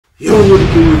Yo, what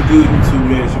it do? What's good, YouTube,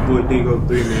 man? It's your boy Dingo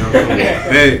 3, man. I'm coming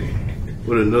back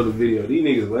with another video. These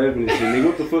niggas laughing and shit, nigga.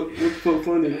 What the fuck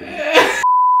funny?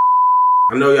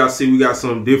 I know y'all see we got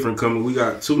something different coming. We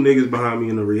got two niggas behind me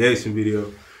in a reaction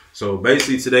video. So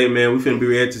basically today, man, we finna be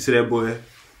reacting to that boy.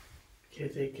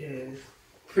 Get that gas.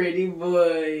 Pretty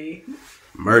boy.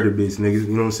 Murder bitch, niggas. You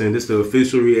know what I'm saying? This the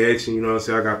official reaction. You know what I'm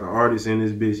saying? I got the artist in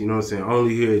this bitch. You know what I'm saying?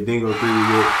 Only here at Dingo 3. You know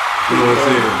what I'm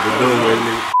saying? The dumb way,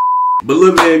 nigga. But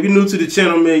look, man, if you're new to the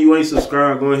channel, man, you ain't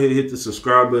subscribed, go ahead and hit the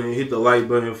subscribe button, hit the like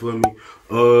button for me.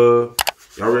 Y'all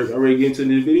ready to get into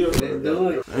this video? Let's do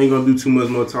it. I ain't gonna do too much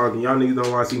more talking. Y'all niggas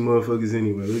don't watch these motherfuckers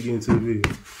anyway. Let's get into the video.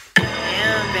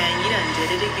 Damn, man, you done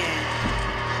did it again.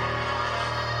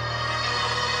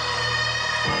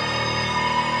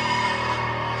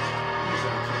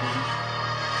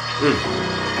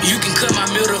 You can cut my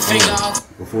middle finger off.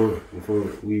 Before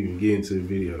we even get into the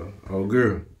video, oh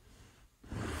girl,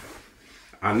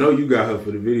 I know you got her for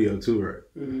the video too, right?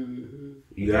 Mm-hmm.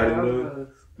 You got it, though?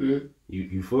 Mm-hmm.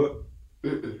 You fuck?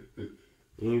 Mm-mm.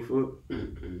 You ain't fuck?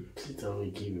 Mm-mm. She told me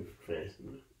keep it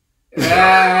professional.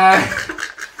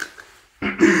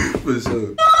 What's up?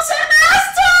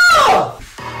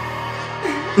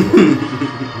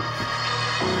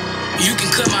 You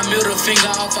can cut my middle finger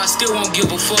off, I still won't give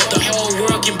a fuck. The whole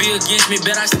world can be against me,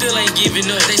 but I still ain't giving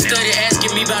up. They study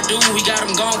asking me about dude, we got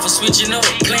them gone for switching up.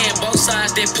 Playing both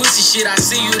sides, that pussy shit, I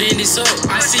see you, then it's up.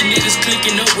 I see niggas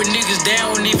clicking up with niggas they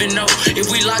don't even know.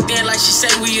 If we locked in like she say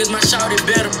we is, my shot it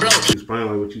better blow. Explain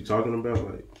like what you talking about,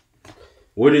 like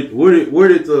where did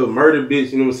the murder bitch,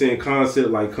 you know what I'm saying, concept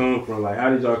like come from? Like how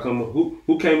did y'all come up?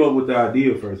 Who came up with the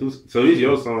idea first? So this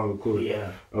your song, of course.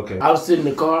 Yeah. Okay. I was sitting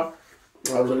in the car.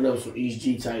 I was looking up some East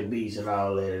G type beats and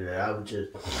all that, and I was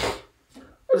just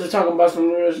talking about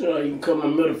some real shit. Like, you can cut my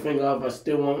middle finger off, I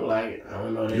still won't, like, I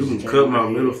don't know. You can cut my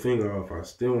middle finger off, I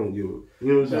still won't give it. You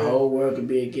know what I'm saying? The whole world could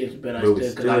be against me, but I still,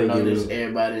 because I know this,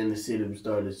 everybody in the city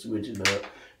started switching up,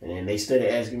 and then they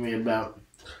started asking me about.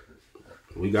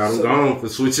 We got him gone for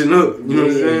switching up, you know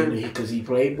what I'm saying? Because he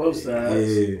played both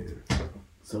sides. Yeah.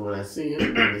 So when I see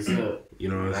him, it's up. You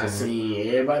know what I'm saying? I seen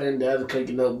everybody in the other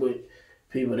clicking up with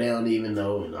people they don't even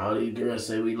know, and all these girls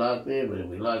say we locked in, but if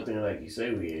we locked in like you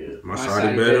say we is. My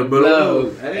shawty better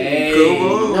blow. Hey,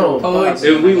 come on. No,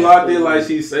 if we locked in like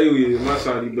she say we is, my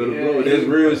shawty better blow. That's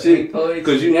real shit.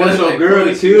 Because you want your girl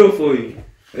to kill for you.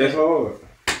 That's hard.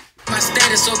 My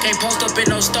status so can't post up in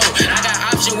no store. I got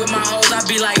option with my hoes, I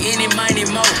be like any money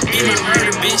more. Get my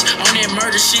murder bitch on that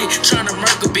murder shit, tryna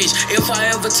murk a bitch. If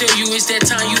I ever tell you it's that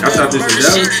time, you better murder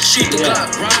shit. Shoot the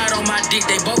clock, ride on my dick,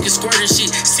 they both get squirting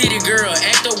shit. City girl,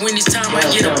 act up when it's time, I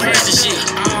get a person shit.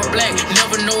 All black,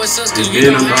 never know it's us cause we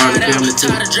gon' hide out.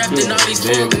 Tired of drafting all these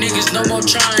fuck niggas, no more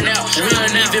trying out. We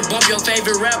don't even bump your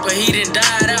favorite rapper, he done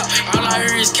died out. All I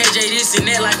hear is KJ this and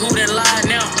that, like who done lied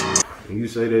now? When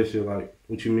you say that shit, like,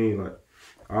 what you mean? Like,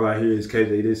 all I hear is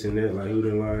KJ this and that, like, who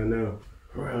done lying now?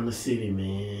 Around the city,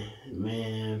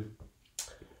 man.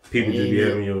 People just be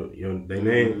having their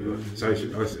name. I see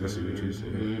what you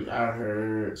saying. I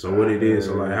heard. So what it is,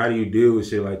 so like, how do you deal with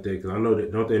shit like that? Because I know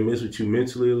that, don't they mess with you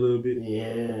mentally a little bit?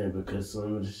 Yeah, because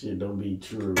some of the shit don't be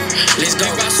true. Let's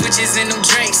go about switches in them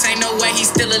drinks, ain't no way he's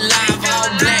still alive. All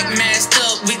black masked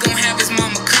up, we gon' have his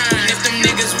mama crying. If them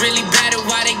niggas really bad at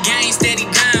why they gang steady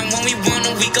dying. When we want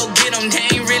them, we go get them, they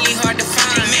ain't really hard to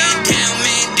find. Man down,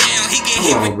 he get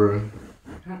hit with. Bro.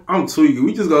 I'm tweaking.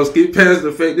 We just gonna skip past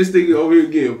the fact this nigga over here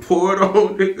getting poured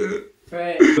on, nigga.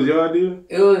 Right. Was your idea?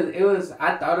 It was.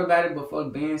 I thought about it before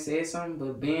Ben said something,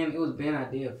 but it was Ben's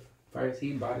idea first.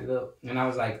 He brought it up, and I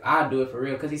was like, I'll do it for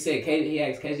real, because he said he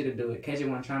asked KJ to do it. KJ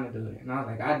wasn't trying to do it, and I was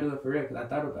like, I'll do it for real, because I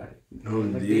thought about it. Oh,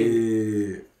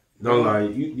 yeah. Don't lie.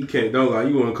 You can't. Don't lie.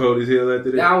 You went cold as hell after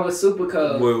that. That was super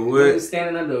cold. What? We was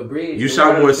standing under a bridge. You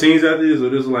shot more scenes after this, or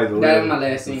this was like the last? That was my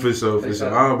last scene. For sure. I was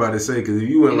about to say, because if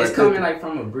you went and like it's coming like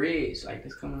from a bridge, like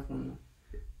it's coming from.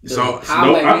 So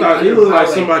I thought it looked like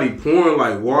somebody pouring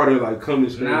like water, like coming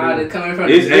straight. Nah, it's coming from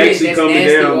it's the bridge. actually That's coming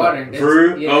down. Water. For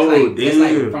real? Yeah, oh, damn. It's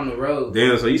like from the road.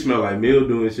 Damn, so you smell like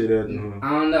mildew and shit after. I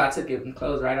don't know. I took it and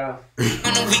closed right off.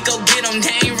 We go get them,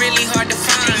 they ain't really hard to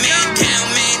find. Man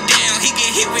down, he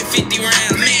get hit with 50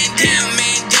 rounds. Man down,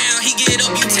 he get up,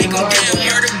 you take him down.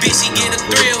 Murder bitch, he get a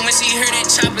thrill when she hear that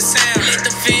chopper sound. Let the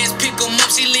fans pick him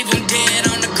up, she leave him dead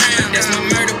on the ground. That's my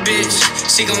murder bitch,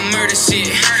 she gon' murder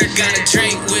shit. Got a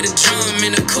drink with a drum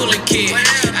and a cooler kit.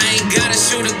 I ain't gotta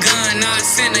shoot a gun, nah, I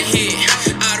send a hit.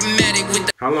 Automatic with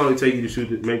the. How long did it take you to shoot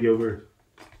to make your verse?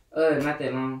 Not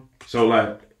that long. So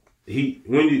like,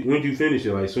 when did you finish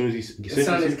it? Like as soon as he as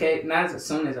soon as not as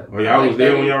soon as. Oh, y'all was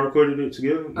there when y'all recorded it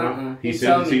together? No? He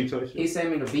sent it to you. He sent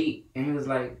me the beat, and he was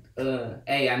like,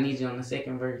 hey, I need you on the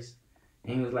second verse.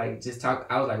 And he was like, just talk.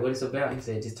 I was like, what it's about? He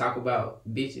said, just talk about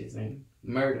bitches and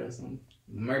murder or something.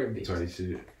 Murder bitches. Type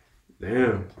shit.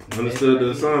 Damn. Understood the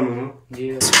assignment, huh?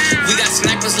 Yeah. We got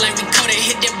snipers like we could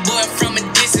hit that boy from a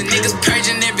distance. Niggas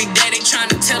purging every day, they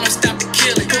tryna tell him stop the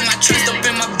killing. Put my trust up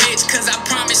in my bitch, cause I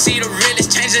promise she the realest.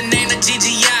 Change the name to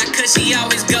GGI, cause she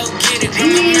always go get it.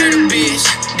 I'm a murder bitch,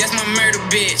 that's my murder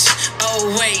bitch. Oh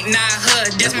wait, not her,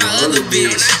 that's my other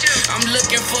bitch. I'm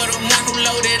looking for the one who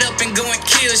loaded up and go and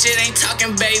kill shit. Ain't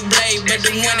talking Beyblade, but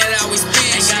the one that always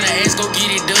spins. Ain't gotta ask, go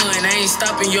get it done. I ain't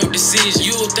stopping your decision.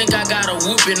 You would think I got a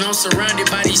whooping, I'm surrounded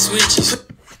by these switches.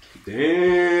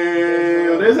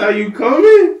 Damn, that's how you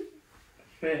coming?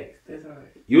 Facts, that's all right.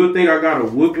 You would think I got a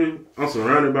whooping? I'm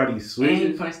surrounded by these And he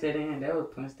switches. punched that in. That was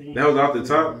punched in. That was off the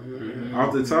top?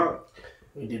 Off the top?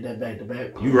 We did that back to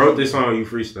back. You wrote this song or you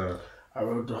freestyle? I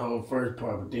wrote the whole first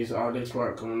part, but all this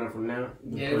part coming up from now.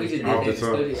 Yeah, we just did Off that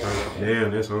the in the top. studio.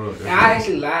 Damn, that's hard. And I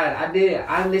actually lied.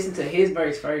 I listened to his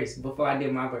verse first before I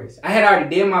did my verse. I had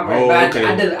already did my verse, Oh, but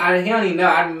okay. he don't even know.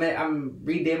 I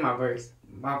redid my verse.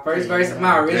 My first verse,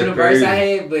 my original That's verse I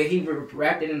crazy. had, but he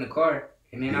rapped it in the car.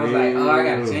 And then I was like, oh, I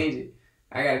gotta change it.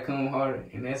 I gotta come harder.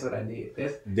 And that's what I did.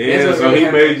 Damn, what so really he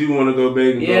happened. made you want to go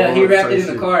back and go Yeah, he hard rapped type it in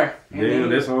the shit. car. And Damn, then-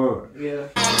 that's hard. Yeah.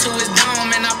 On to his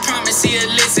dome, and I promise he'll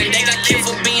listen. They got killed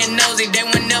for being nosy, they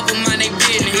would never mind they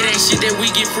business. It ain't shit that we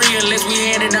get free unless we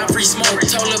handing out free smoke.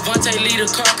 Told Levante leave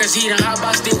the car, cause he done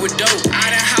hotboxed it with dope.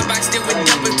 I done hotboxed it with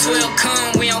dope, and 12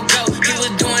 come, we don't go. He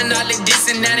was doing all of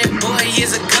this, and now that boy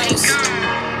is a ghost.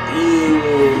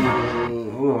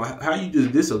 Hold on, how you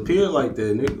just disappear like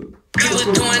that, nigga? He was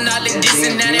doing all of this,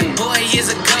 and now that boy is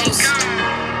a ghost.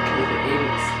 With the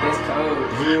edits. That's cold.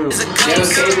 Damn. Is a That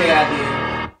was ghost. KJ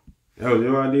idea. That was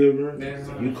your idea, bro?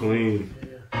 Yeah. You clean.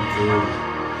 You clean.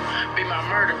 Be my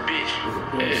murder bitch.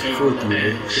 Fuck you,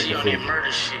 man. She on that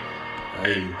murder shit.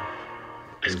 Hey.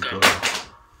 Let's go.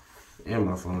 And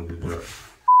my phone just dropped.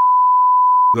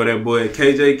 Go that boy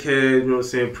KJ Cash, you know what I'm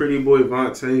saying? Pretty Boy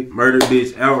Vontae, Murder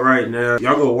Bitch out right now.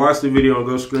 Y'all go watch the video and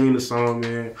go stream the song,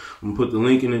 man. I'm gonna put the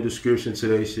link in the description to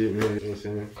that shit, man. You know what I'm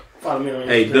saying? Follow me on Instagram.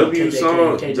 Hey, W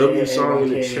song in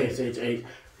the KJ,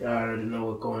 chat. Y'all already know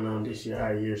what's going on this year.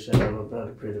 How year set up about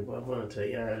the Pretty Boy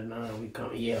Vontae. Y'all already know how we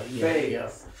come. Yeah.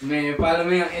 Man, follow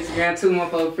me on Instagram too, my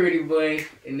Pretty Boy.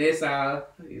 And that's all.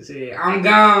 You said, I'm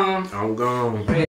gone. I'm gone.